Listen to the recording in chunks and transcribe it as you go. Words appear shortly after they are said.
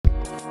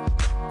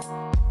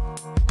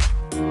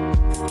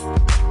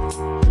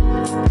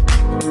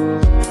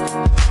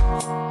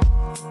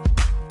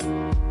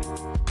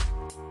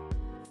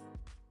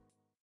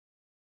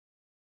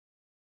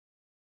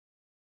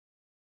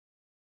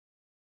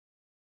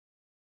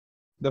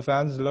the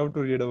fans love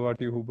to read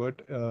about you,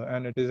 Hubert,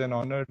 and it is an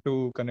honor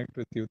to connect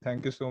with you.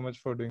 Thank you so much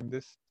for doing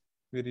this.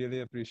 We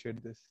really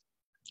appreciate this.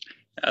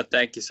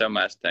 Thank you so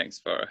much. Thanks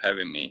for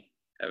having me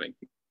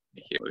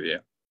here with you.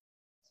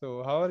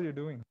 So, how are you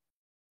doing?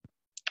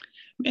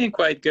 Being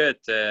quite good.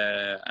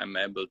 I'm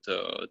able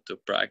to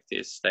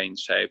practice, stay in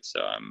shape,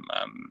 so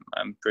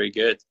I'm pretty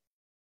good.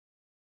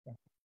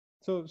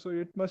 So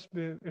it must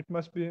be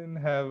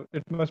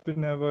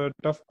have a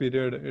tough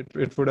period.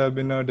 It would have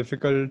been a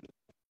difficult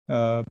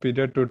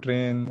period to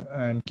train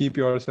and keep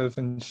yourself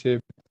in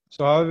shape.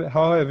 So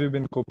how have you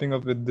been coping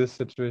up with this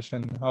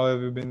situation? How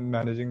have you been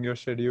managing your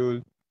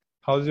schedule?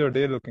 How's your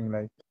day looking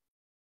like?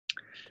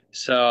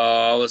 So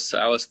I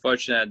was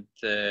fortunate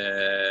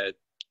to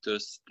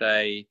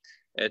stay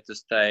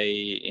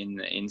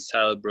in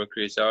Saddlebrook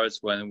Resorts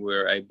when we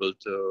were able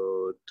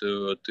to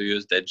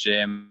use the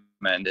gym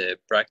and the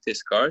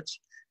practice courts.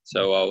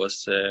 So I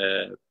was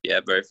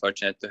very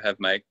fortunate to have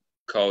my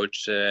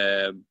coach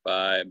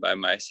by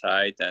my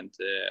side, and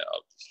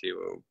obviously we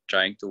were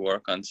trying to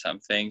work on some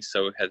things,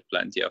 so we had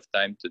plenty of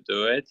time to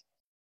do it.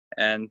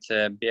 And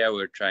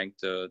we're trying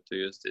to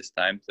use this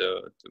time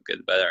to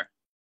get better.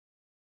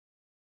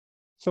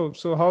 So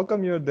how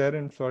come you're there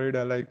in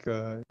Florida? Like,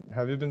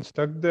 have you been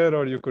stuck there,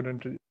 or you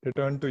couldn't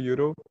return to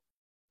Europe?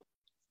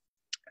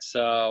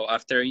 So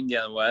after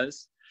Indian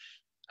Wells,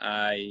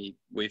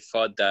 we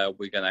thought that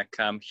we're gonna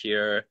come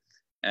here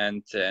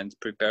and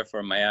prepare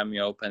for Miami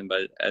Open,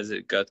 but as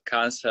it got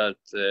cancelled,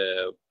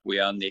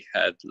 we only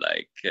had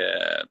like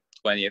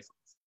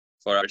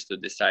 24 hours to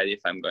decide if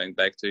I'm going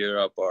back to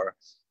Europe or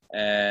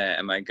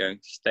am I going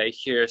to stay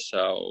here.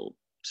 So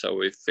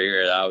we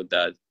figured out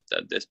that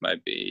this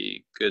might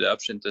be a good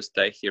option to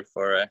stay here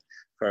for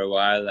a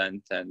while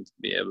and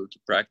be able to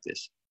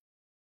practice.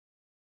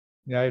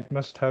 Yeah, it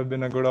must have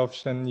been a good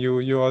option. You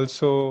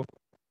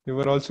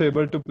were also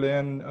able to play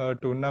in a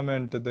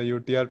tournament, the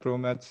UTR Pro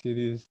Match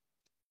Series.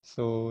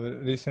 So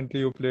recently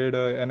you played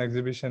an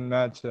exhibition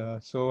match.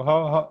 So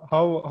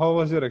how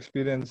was your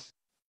experience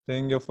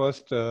playing your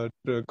first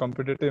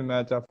competitive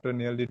match after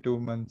nearly 2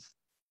 months?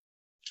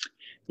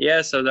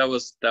 Yeah, so that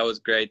was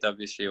great.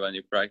 Obviously, when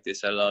you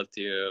practice a lot,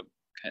 you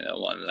kind of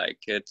want like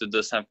to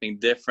do something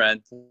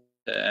different,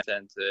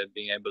 and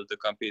being able to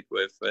compete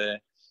with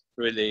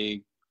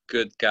really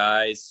good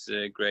guys,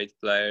 great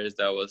players.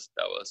 That was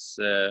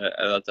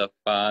a lot of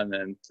fun,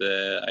 and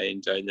I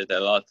enjoyed it a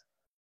lot.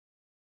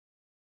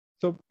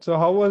 So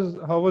how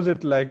was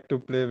it like to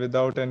play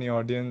without any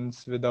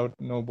audience, without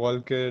no ball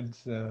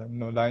kids,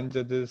 no line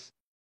judges?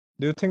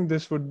 Do you think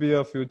this would be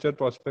a future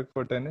prospect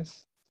for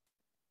tennis?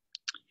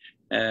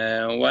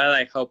 Well,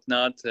 I hope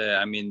not.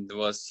 I mean, it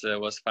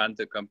was fun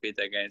to compete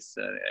against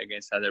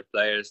other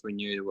players. We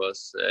knew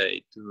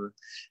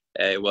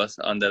it was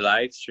on the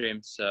live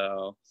stream.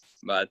 So,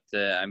 but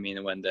I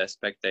mean, when the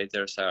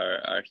spectators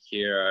are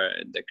here,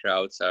 the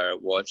crowds are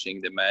watching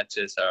the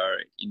matches, are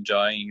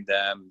enjoying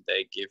them.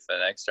 They give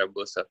an extra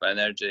boost of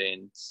energy,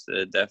 and it's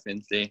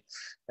definitely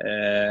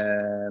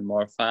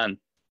more fun.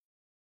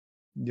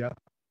 Yeah.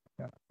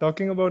 Yeah.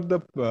 Talking about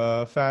the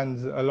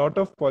fans, a lot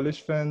of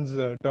Polish fans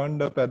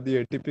turned up at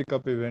the ATP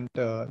Cup event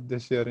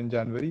this year in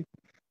January,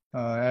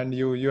 and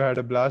you had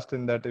a blast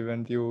in that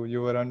event.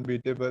 You were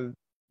unbeatable.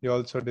 You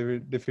also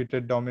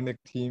defeated Dominic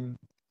Thiem.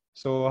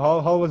 So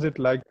how was it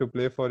like to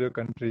play for your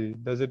country?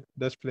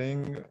 Does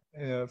playing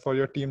for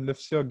your team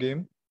lifts your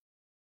game?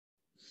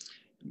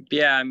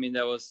 Yeah, I mean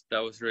that was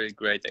really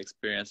great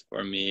experience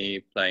for me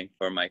playing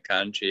for my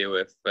country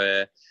with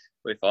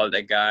all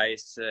the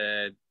guys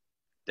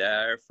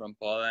there from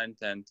Poland,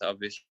 and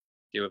obviously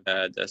with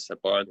the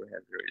support. We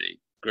had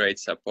really great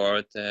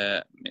support.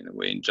 I mean,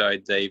 we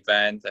enjoyed the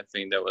event. I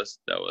think that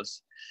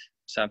was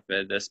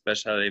something. The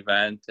special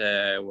event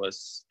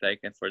was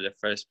taken for the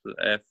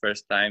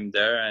first time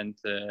there, and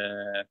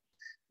I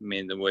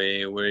mean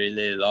we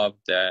really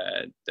loved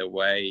the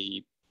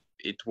way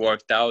it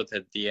worked out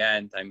at the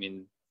end. I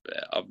mean,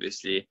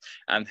 obviously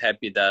I'm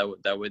happy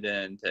that we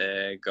didn't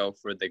go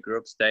through the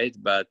group stage,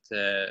 but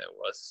it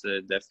was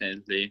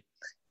definitely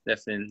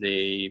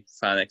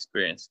fun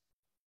experience.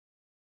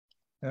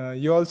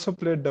 You also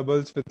played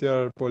doubles with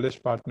your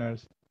Polish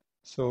partners.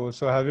 So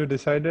have you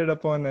decided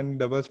upon any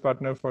doubles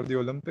partner for the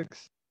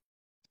Olympics?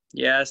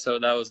 Yeah, so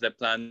that was the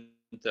plan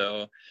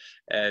to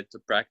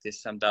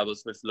practice some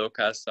doubles with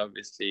Lucas.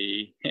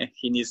 Obviously,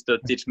 he needs to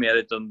teach me a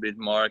little bit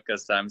more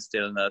because I'm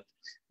still not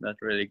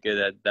really good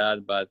at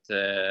that. But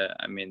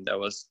I mean, that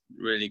was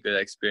really good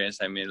experience.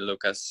 I mean,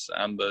 Lucas,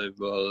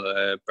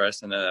 unbelievable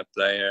person and a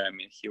player. I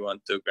mean, he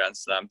won 2 Grand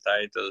Slam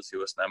titles. He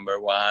was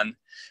 #1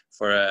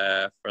 for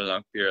a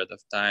long period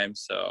of time.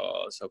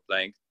 So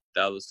playing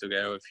doubles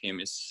together with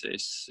him is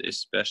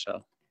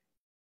special.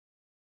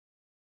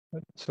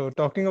 So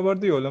talking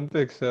about the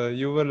Olympics,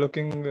 you were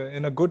looking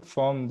in a good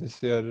form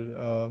this year.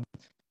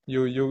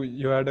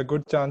 You had a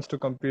good chance to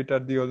compete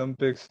at the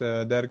Olympics.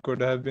 There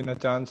could have been a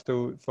chance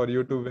for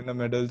you to win a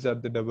medals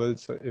at the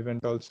doubles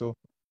event also.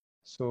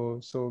 So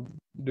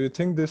do you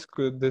think this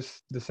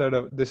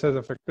has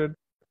affected?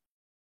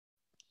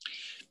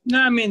 No,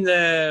 I mean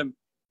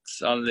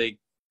it's only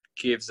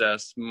gives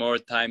us more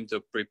time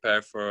to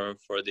prepare for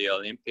the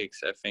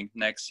Olympics. I think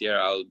next year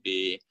I'll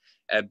be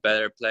a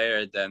better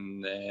player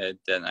than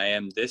I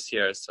am this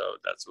year. So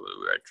that's what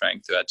we are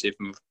trying to achieve.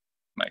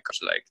 My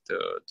coach like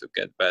to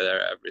get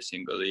better every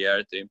single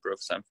year to improve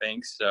some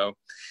things. So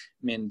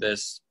I mean,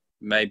 this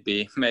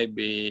maybe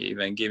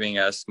even giving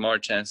us more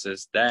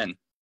chances then.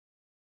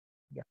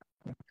 Yeah.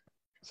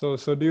 So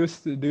do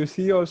you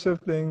see yourself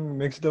playing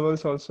mixed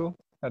doubles also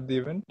at the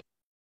event?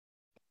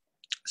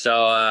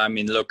 So I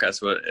mean,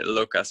 Lucas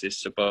is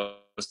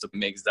supposed to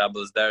mix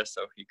doubles there,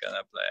 so he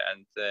gonna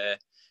play,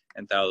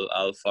 and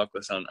I'll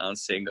focus on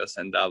singles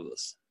and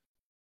doubles.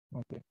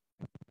 Okay.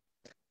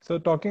 So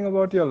talking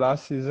about your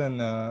last season,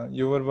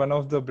 you were one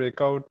of the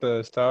breakout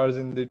stars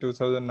in the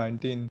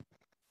 2019.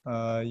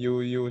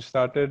 You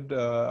started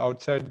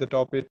outside the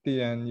top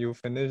 80 and you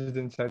finished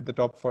inside the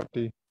top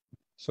 40.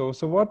 So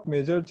what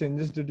major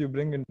changes did you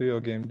bring into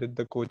your game? Did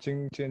the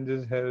coaching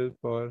changes help,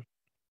 or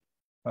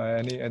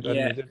any other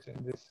major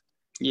changes?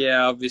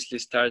 Yeah, obviously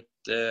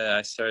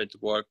I started to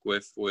work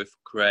with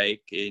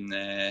Craig in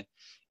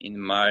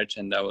March,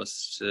 and that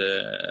was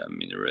I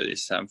mean, really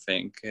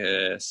something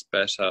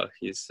special.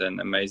 He's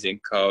an amazing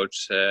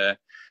coach. I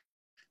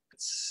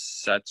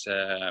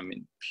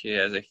mean, he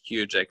has a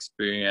huge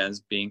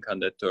experience being on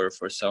the tour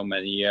for so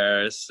many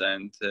years,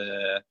 and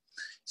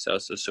he's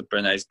also a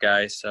super nice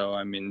guy. So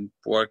I mean,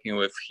 working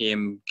with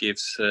him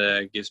gives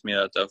me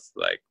a lot of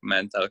like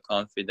mental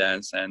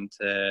confidence, and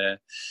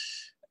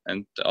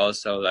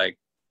also like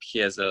he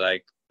has a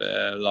like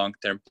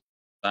long-term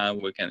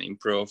plan we can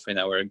improve in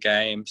our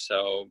game.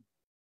 So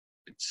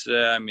it's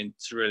I mean,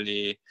 it's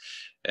really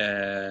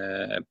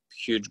a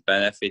huge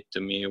benefit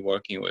to me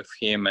working with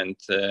him, and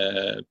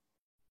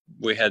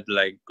we had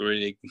like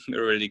really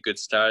good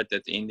start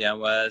at Indian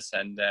Wells,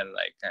 and then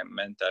like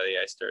mentally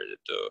I started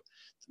to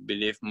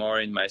believe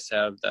more in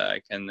myself that I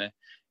can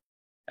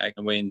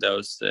win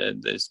those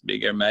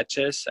bigger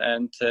matches,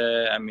 and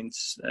I mean,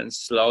 and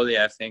slowly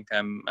I think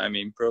I'm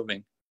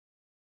improving.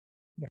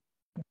 Yeah.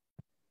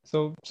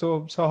 So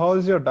how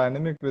is your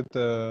dynamic with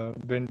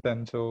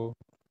Vinton? So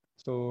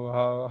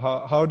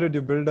how did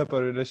you build up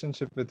a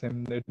relationship with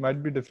him? It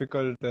might be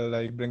difficult,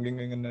 like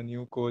bringing in a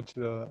new coach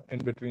in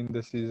between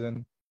the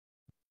season.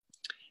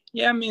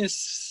 Yeah, I mean,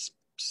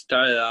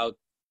 started out,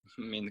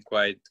 I mean,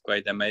 quite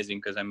amazing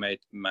because I made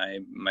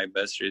my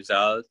best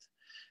result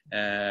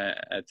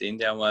at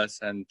Indian Wells,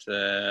 and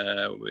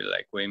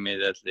we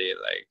immediately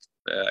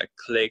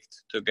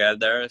clicked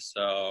together.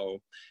 So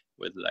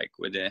we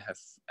didn't have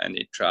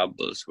any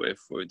troubles with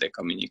the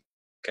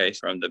communication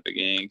from the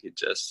beginning. It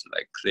just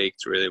like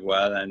clicked really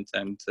well, and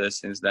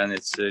since then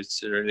it's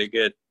really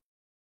good.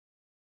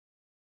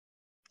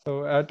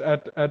 So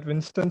at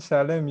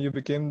Winston-Salem, you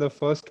became the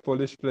first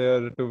Polish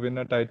player to win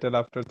a title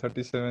after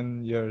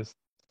 37 years.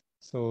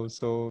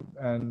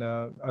 And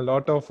a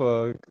lot of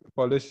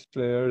Polish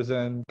players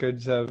and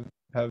kids you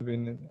have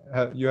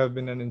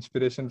been an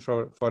inspiration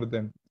for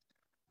them.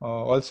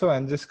 Also,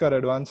 Anjiska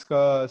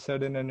Radwanska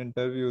said in an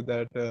interview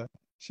that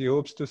she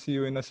hopes to see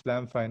you in a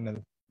slam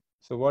final.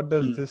 So what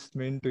does this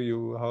mean to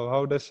you?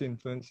 How does she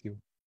influence you?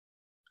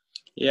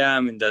 Yeah,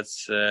 I mean,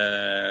 that's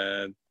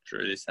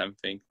really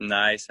something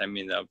nice. I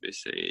mean,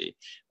 obviously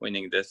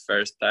winning the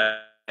first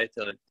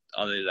title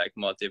only like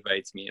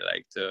motivates me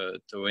like to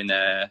win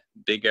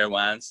bigger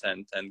ones,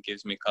 and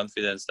gives me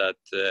confidence that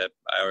I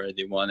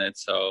already won it.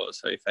 So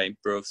if I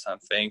improve some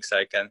things,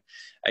 I can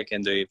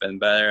do even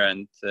better,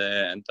 and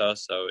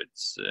also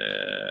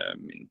I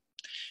mean,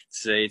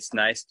 it's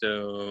nice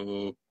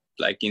to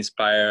like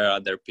inspire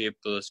other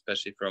people,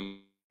 especially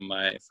from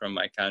my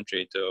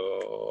country,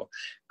 to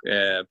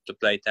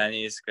play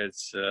tennis, because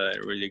it's a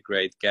really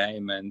great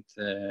game, and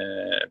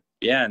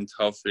yeah, and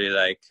hopefully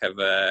like have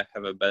a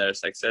better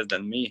success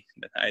than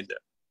I do.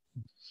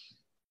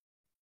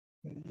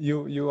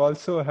 You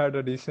also had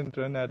a decent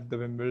run at the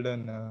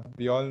Wimbledon.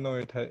 We all know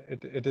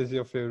it is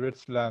your favorite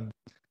slam.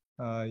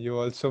 You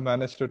also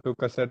managed to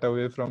took a set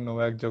away from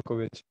Novak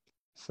Djokovic.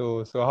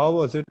 So how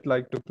was it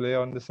like to play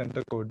on the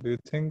center court? Do you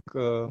think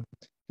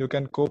you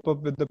can cope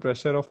up with the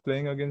pressure of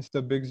playing against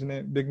the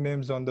big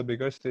names on the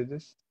bigger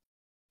stages?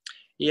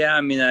 Yeah,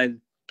 I mean, I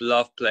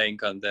love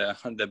playing on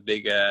the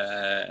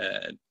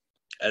bigger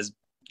as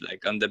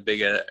like on the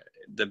bigger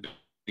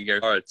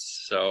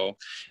courts. So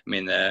I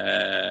mean,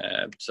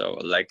 so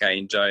like I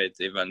enjoy it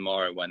even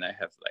more when I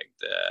have like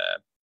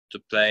to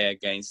play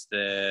against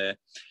the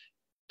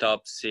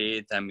top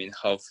seed. I mean,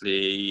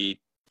 hopefully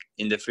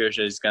in the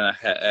future it's gonna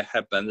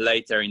happen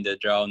later in the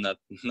draw, not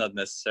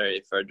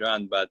necessarily third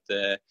round, but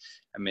I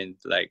mean,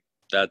 like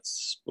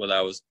that's what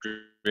I was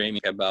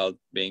dreaming about,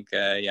 being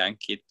a young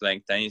kid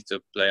playing tennis,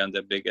 to play on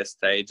the biggest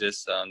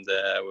stages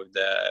with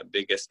the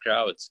biggest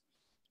crowds.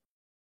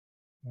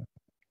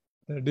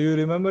 Do you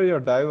remember your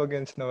dive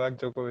against Novak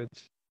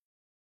Djokovic?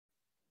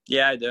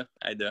 Yeah, I do.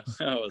 That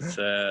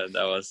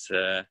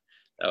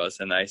was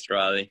a nice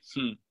rally.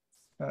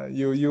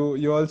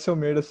 You also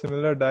made a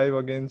similar dive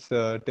against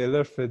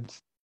Taylor Fritz.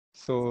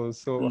 So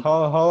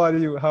how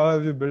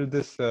have you built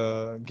this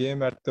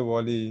game at the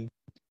volley?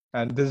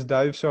 And this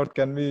dive shot,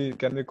 can we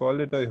call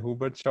it a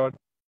Hubert shot?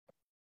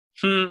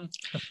 Hmm.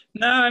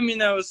 No, I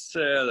mean I was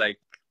like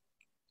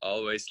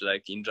always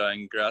like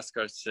enjoying grass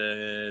courts.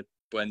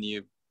 When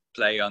you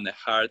play on a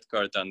hard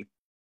court on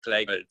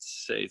clay,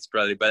 it's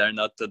probably better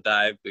not to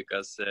dive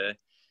because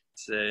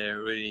it's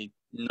really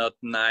not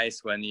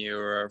nice when you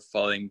are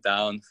falling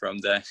down from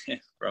the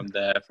from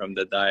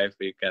the dive.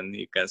 You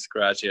can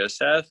scratch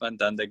yourself, and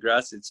on the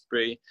grass it's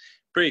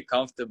pretty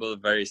comfortable,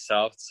 very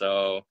soft.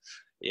 So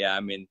yeah,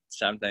 I mean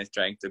sometimes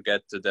trying to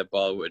get to the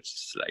ball, which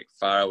is like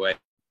far away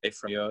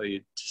from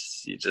you,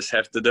 you just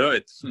have to do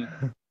it.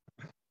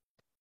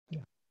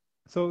 Yeah.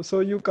 So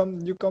you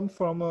come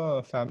from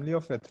a family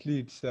of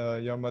athletes.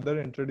 Your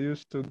mother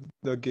introduced to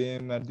the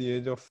game at the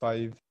age of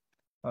 5.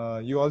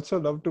 You also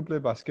love to play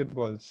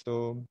basketball.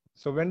 So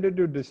when did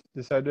you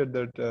decided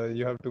that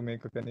you have to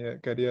make a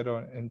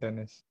career in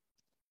tennis?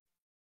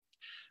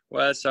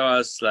 Well, so I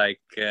was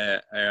like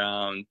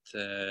around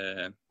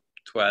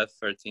 12,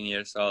 13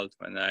 years old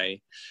when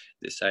I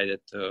decided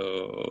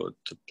to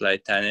play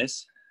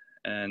tennis,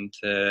 and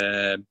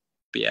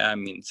yeah, I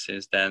mean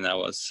since then I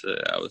was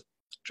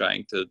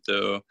trying to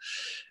do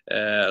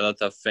a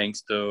lot of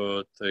things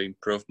to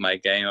improve my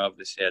game.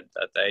 Obviously, at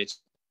that age,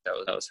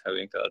 I was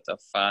having a lot of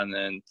fun,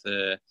 and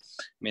I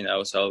mean I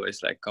was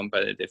always like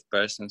competitive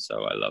person,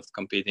 so I loved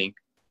competing.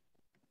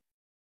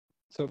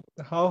 So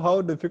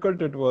how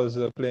difficult it was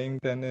playing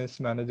tennis,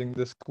 managing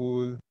the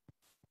school?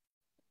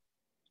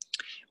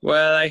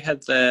 Well, I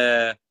had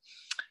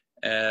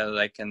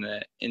like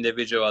an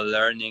individual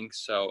learning,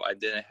 so I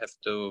didn't have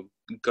to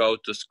go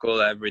to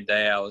school every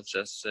day. I was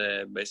just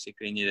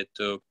basically needed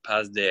to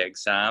pass the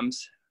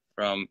exams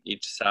from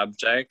each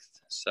subject,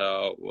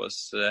 so it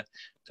was a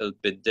little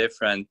bit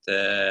different.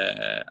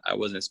 I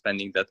wasn't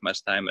spending that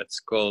much time at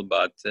school,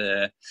 but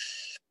it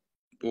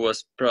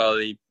was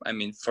probably, I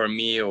mean, for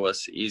me it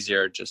was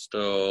easier just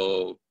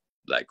to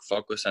like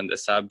focus on the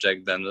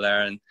subject than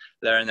learn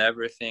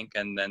everything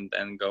and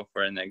then go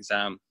for an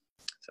exam.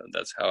 So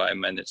that's how I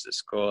managed the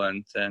school,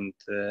 and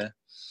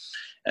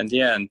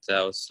yeah, and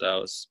I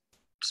was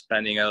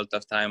spending a lot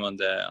of time on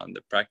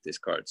the practice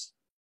courts.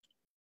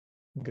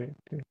 Great,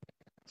 great.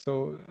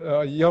 So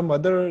your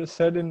mother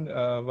said in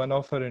one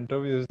of her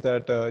interviews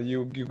that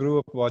you grew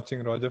up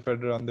watching Roger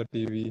Federer on the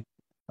TV.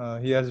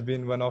 He has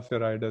been one of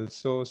your idols.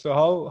 So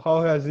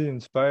how has he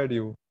inspired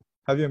you?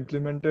 Have you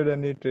implemented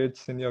any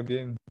traits in your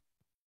game?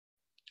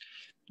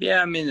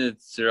 Yeah, I mean,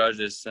 it's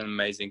Roger's an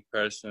amazing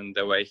person.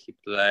 The way he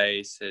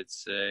plays,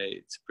 it's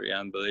pretty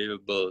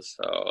unbelievable.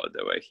 So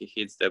the way he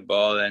hits the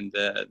ball and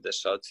the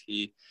shots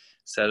he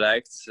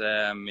selects,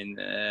 I mean,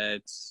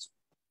 it's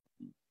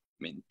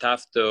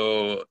tough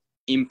to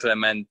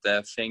implement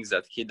the things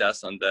that he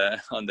does on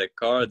the on the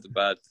court,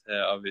 but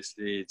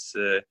obviously it's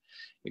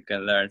you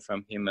can learn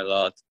from him a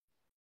lot.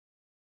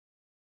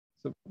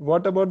 So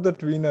what about the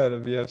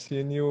tweener? We have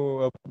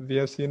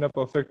seen a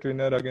perfect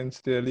tweener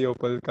against Eli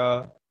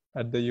Opelka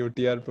at the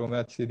UTR Pro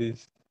Match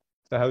Series.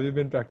 So have you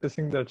been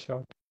practicing that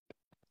shot?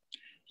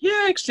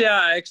 Yeah, actually,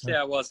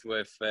 I was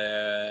with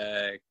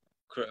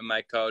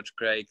my coach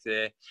Craig.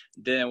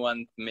 Didn't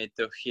want me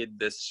to hit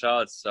this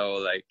shot, so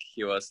like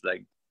he was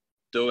like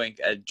doing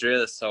a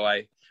drill, so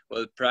I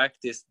will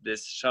practice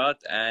this shot,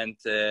 and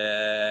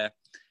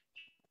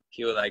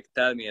he would like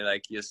tell me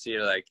like you see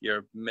like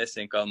you're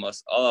missing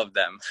almost all of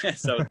them.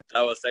 So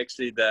that was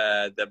actually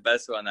the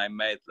best one I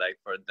made like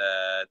for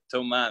the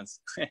 2 months.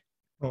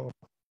 Oh.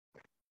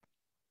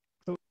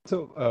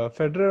 So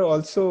Federer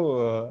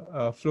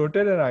also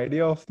floated an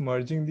idea of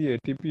merging the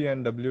ATP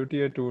and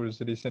WTA tours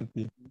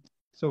recently.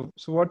 So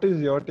what is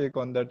your take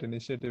on that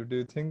initiative? Do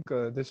you think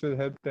this will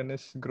help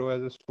tennis grow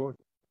as a sport?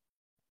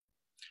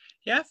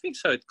 Yeah, I think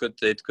so. It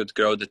could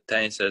grow the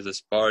tennis as a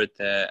sport.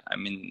 I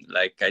mean,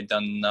 like I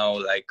don't know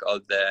like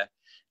all the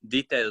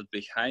details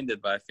behind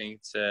it, but I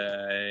think it's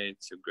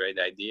a great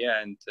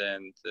idea, and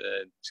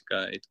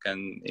it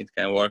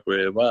can work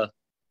really well.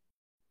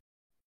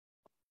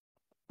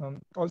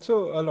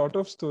 Also, a lot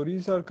of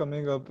stories are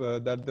coming up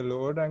that the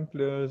lower ranked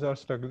players are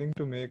struggling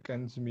to make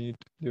ends meet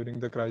during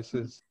the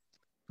crisis.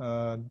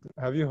 Uh,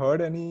 have you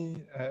heard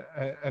any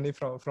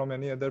from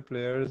any other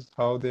players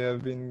how they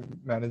have been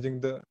managing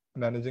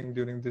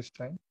during this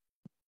time?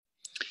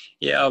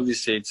 Yeah,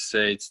 obviously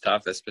it's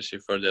tough, especially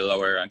for the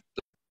lower ranked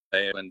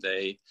player when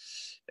they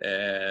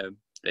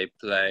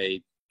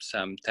play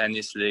some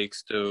tennis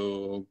leagues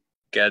to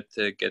get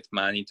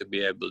money to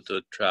be able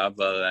to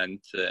travel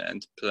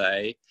and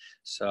play.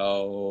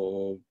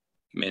 So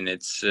I mean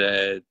it's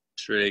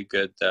really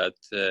good that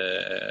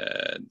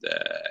the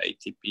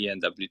ATP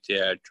and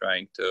WTA are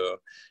trying to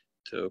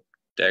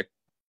they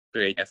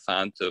create a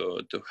fund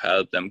to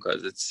help them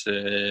because it's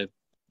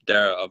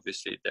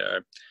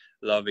they're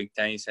loving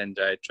tennis and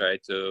they try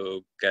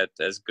to get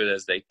as good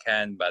as they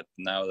can, but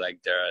now like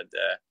they're at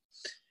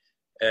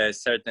a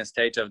certain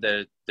stage of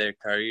their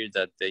career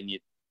that they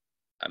need,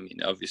 I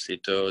mean obviously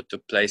to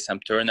play some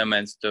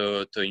tournaments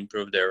to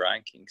improve their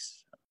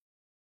rankings.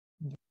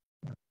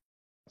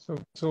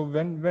 So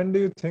when do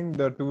you think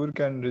the tour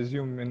can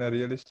resume in a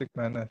realistic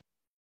manner?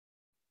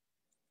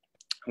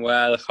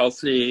 Well,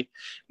 hopefully,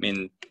 I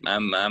mean,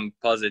 I'm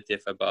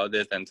positive about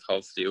it, and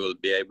hopefully we'll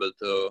be able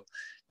to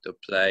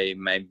play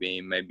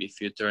maybe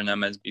few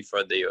tournaments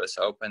before the US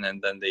Open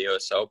and then the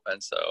US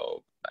Open.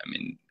 So I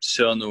mean,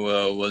 soon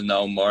we'll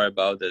know more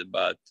about it.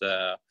 But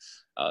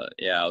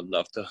yeah, I would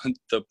love to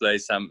to play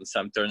some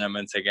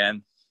tournaments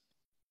again.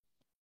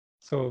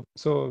 So,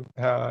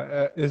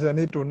 is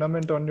any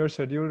tournament on your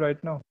schedule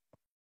right now?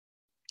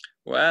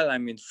 Well, I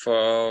mean,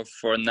 for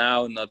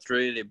now, not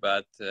really,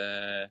 but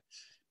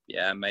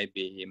yeah,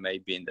 maybe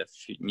in the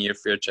near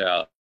future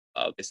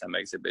I'll play some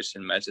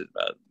exhibition matches,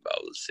 but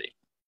we'll see.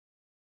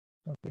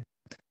 Okay.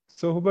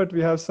 So, Hubert,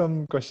 we have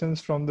some questions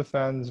from the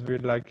fans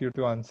we'd like you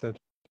to answer.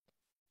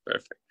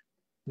 Perfect.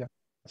 Yeah.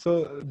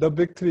 So, the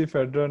big three,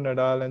 Federer,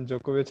 Nadal, and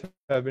Djokovic,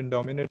 have been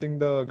dominating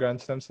the Grand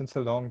Slam since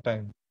a long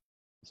time.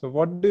 So,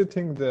 what do you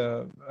think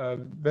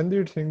when do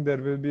you think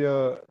there will be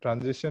a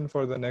transition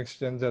for the next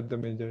gens at the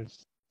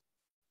majors?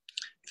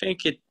 I think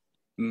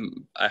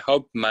I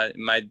hope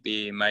might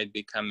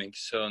be coming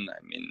soon.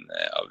 I mean,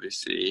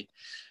 obviously,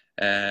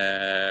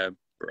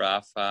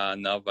 Rafa,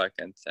 Novak,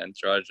 and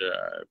Roger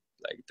are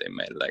like they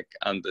made like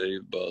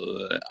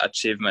unbelievable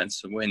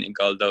achievements, winning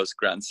all those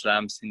Grand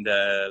Slams in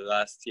the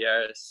last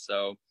years.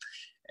 So,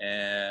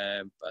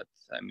 but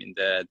I mean,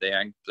 the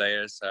young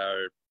players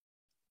are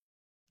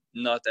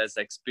not as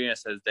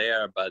experienced as they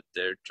are, but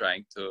they're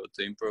trying to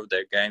improve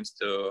their games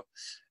to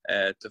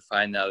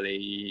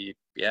finally,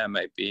 yeah,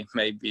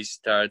 maybe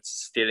start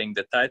stealing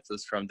the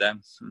titles from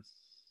them.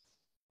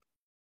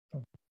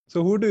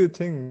 So, who do you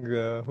think?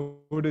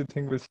 Who do you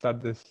think will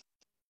start this?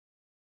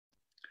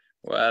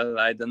 Well,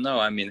 I don't know.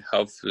 I mean,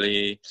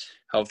 hopefully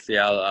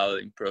I'll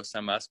improve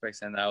some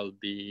aspects and I'll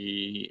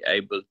be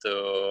able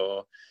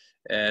to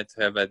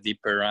have a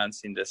deeper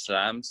runs in the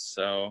slams.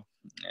 So,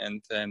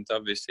 and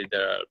obviously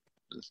there are,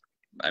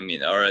 I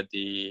mean,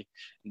 already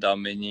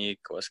Dominic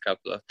was a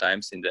couple of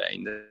times in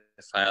the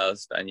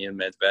finals. Daniel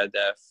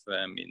Medvedev,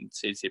 I mean,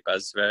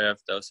 Tsitsipas, Zverev.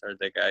 Those are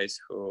the guys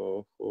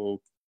who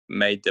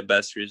made the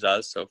best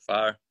results so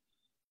far.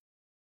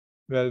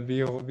 Well,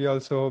 we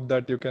also hope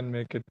that you can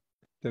make it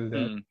till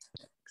there.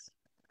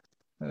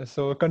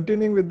 So,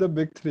 continuing with the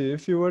big three,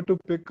 if you were to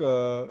pick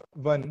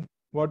one,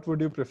 what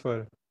would you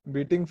prefer?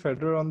 Beating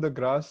Federer on the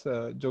grass,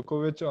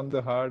 Djokovic on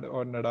the hard,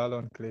 or Nadal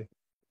on clay?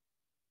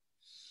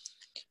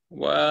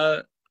 Well,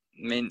 I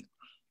mean,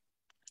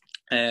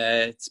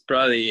 it's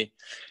probably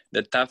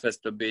the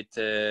toughest to beat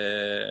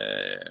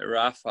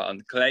Rafa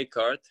on clay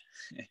court,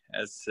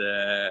 as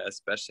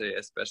especially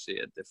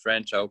at the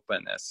French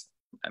Open. As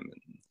I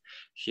mean,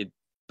 he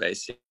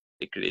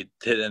basically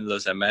didn't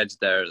lose a match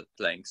there,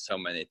 playing so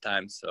many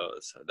times. So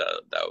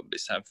that would be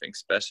something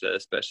special,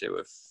 especially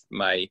with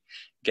my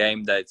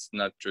game that's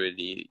not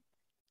really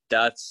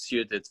that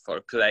suited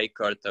for clay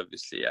court.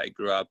 Obviously, I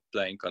grew up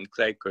playing on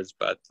clay courts,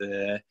 but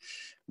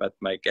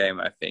my game,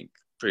 I think,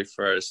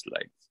 prefers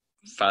like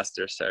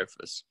faster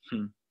surface.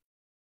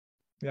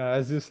 Yeah,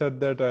 as you said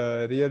that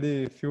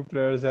really few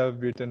players have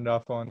beaten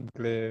Rafa on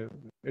clay.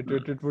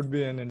 It would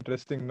be an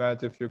interesting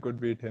match if you could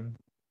beat him.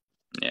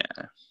 Yeah.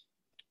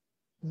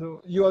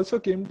 So you also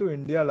came to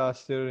India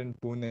last year in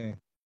Pune.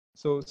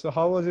 So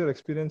how was your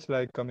experience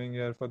like coming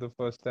here for the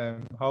first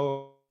time?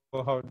 How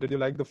did you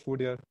like the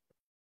food here?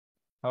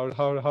 How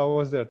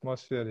was the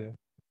atmosphere here?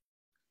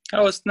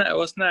 It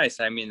was nice.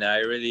 I mean, I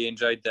really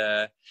enjoyed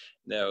there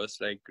was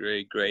like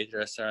really great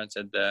restaurants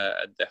at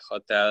the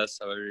hotel,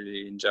 so I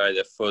really enjoyed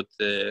the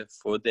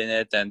food in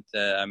it. And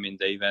I mean,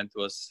 the event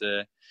was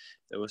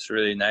it was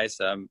really nice.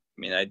 I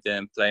mean, I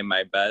didn't play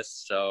my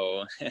best,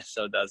 so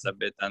so that's a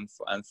bit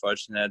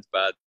unfortunate.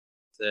 But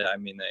I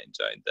mean, I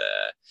enjoyed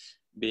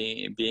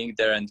being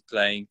there and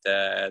playing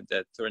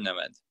the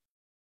tournament.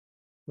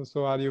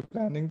 So are you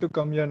planning to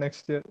come here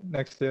next year?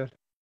 Next year?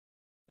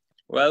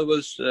 Well,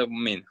 I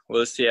mean,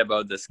 we'll see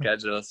about the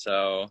schedule.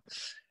 So,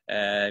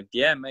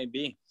 yeah,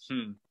 maybe.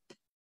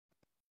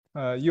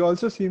 You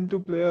also seem to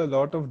play a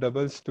lot of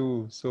doubles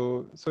too.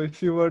 So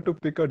if you were to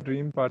pick a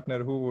dream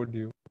partner, who would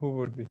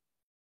be?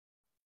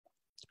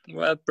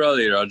 Well,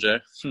 probably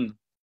Roger.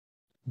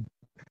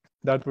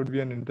 That would be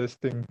an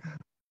interesting.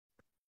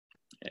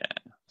 Yeah.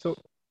 So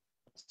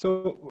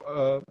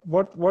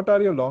what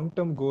are your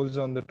long-term goals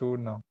on the tour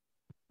now?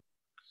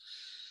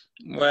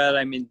 Well,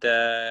 I mean,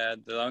 the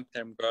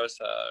long-term goals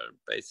are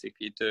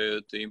basically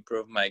to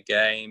improve my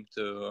game,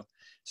 to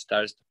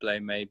start to play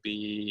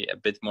maybe a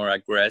bit more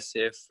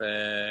aggressive,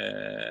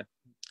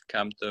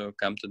 come to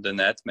the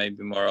net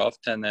maybe more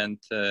often, and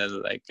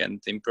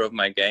and improve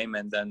my game,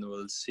 and then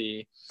we'll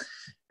see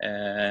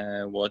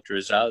what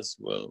results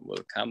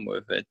will come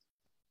with it.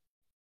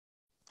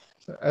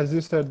 As you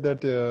said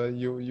that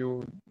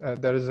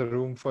there is a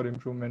room for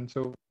improvement.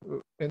 So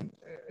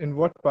in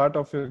what part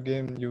of your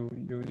game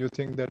you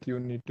think that you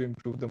need to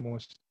improve the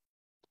most?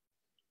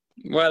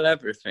 Well,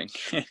 everything.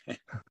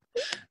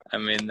 I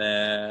mean,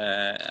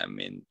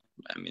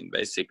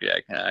 basically,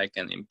 I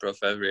can improve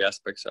every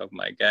aspect of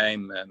my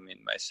game. I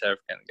mean, my serve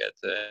can get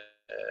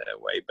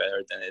way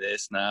better than it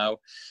is now,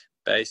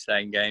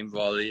 baseline game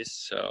volleys.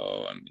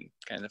 So I mean,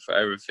 kind of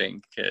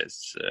everything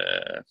is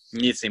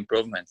needs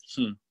improvement.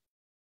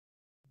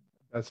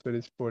 That's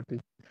very sporty.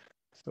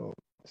 So,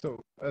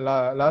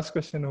 last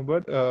question,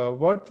 Hubert.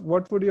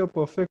 What would your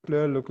perfect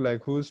player look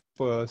like? Whose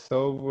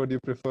serve would you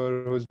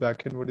prefer? Whose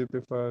backhand would you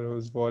prefer?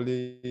 Whose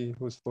volley?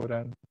 Whose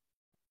forehand?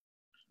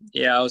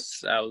 Yeah,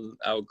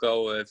 I'll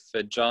go with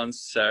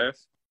John's serve,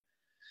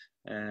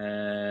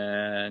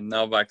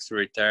 Novak's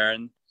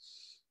return.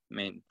 I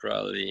mean,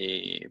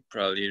 probably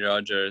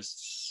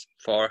Roger's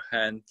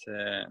forehand.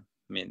 I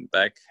mean,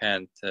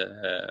 backhand.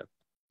 I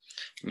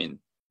mean,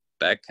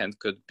 backhand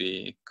could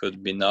be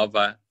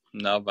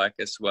Novak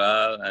as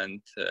well,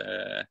 and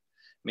I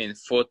mean,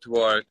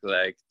 footwork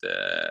like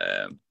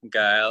the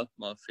Gael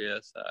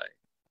Monfils.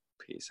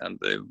 He's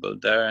unbelievable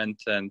there, and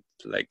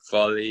like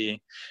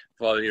volley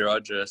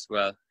Roger as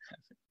well.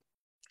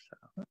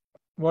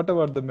 What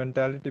about the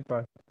mentality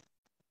part?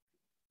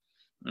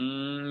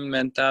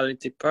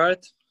 Mentality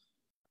part.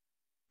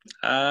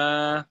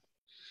 I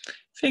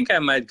think I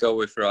might go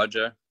with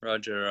Roger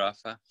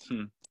Rafa.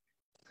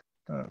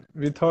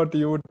 We thought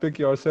you would pick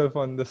yourself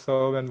on the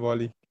serve and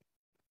volley.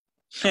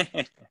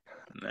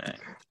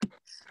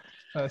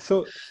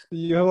 So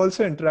you have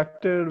also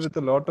interacted with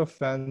a lot of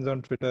fans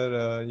on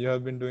Twitter. You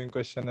have been doing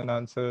question and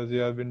answers. You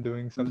have been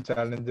doing some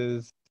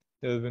challenges.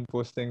 You have been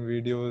posting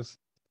videos.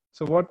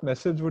 So what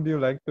message would you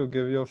like to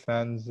give your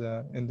fans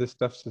in this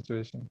tough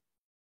situation?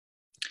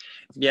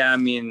 Yeah, I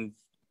mean,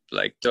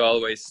 like to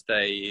always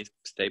stay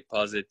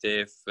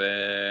positive.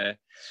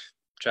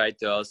 Try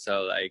to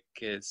also like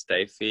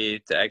stay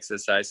fit,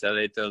 exercise a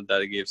little.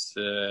 That gives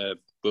a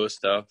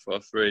boost of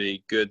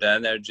really good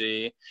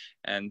energy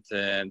and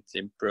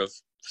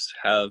improves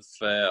health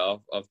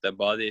of the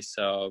body.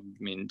 So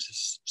I mean,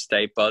 just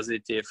stay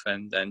positive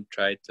and then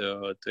try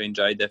to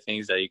enjoy the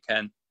things that you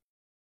can.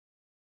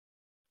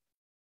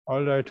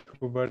 All right,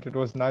 Hubert. It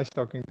was nice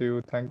talking to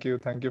you. Thank you.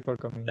 Thank you for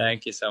coming.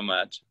 Thank you so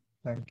much.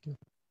 Thank you.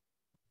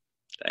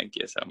 Thank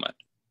you so much.